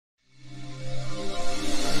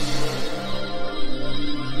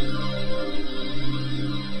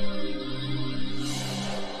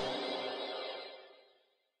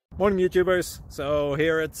Morning YouTubers. So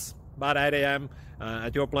here it's about 8 a.m.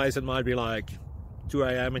 At your place it might be like 2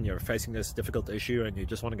 a.m. and you're facing this difficult issue and you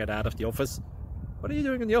just want to get out of the office. What are you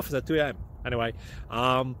doing in the office at 2 a.m.? Anyway,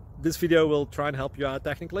 this video will try and help you out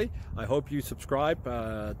technically. I hope you subscribe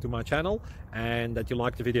to my channel and that you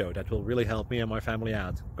like the video. That will really help me and my family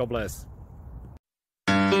out. God bless.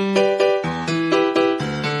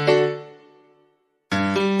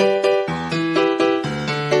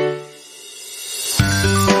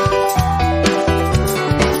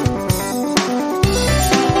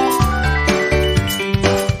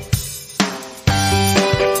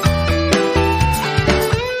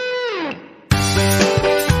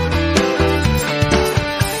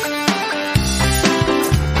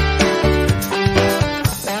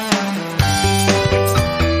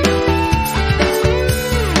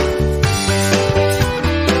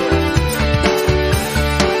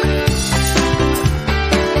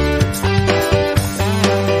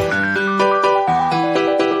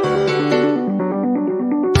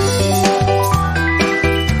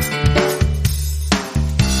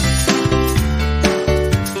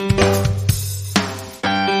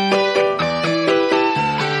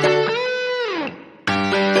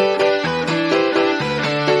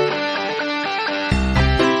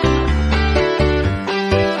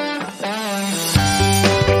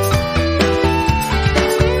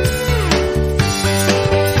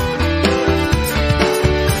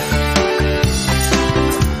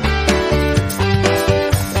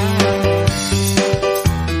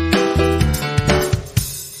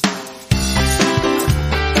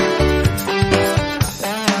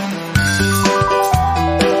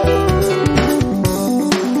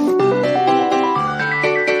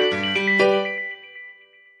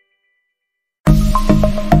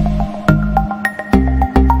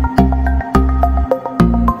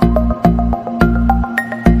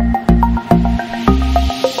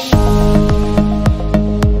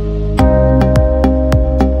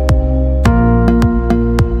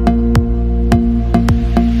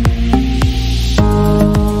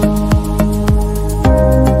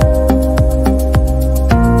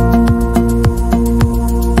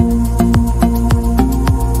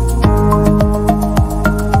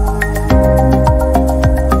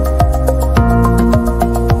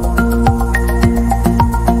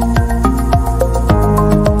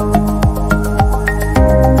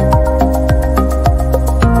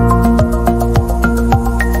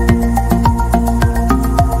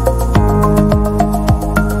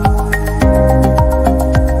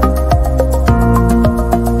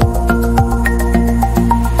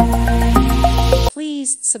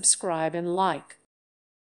 Subscribe and like.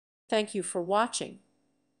 Thank you for watching.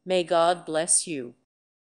 May God bless you.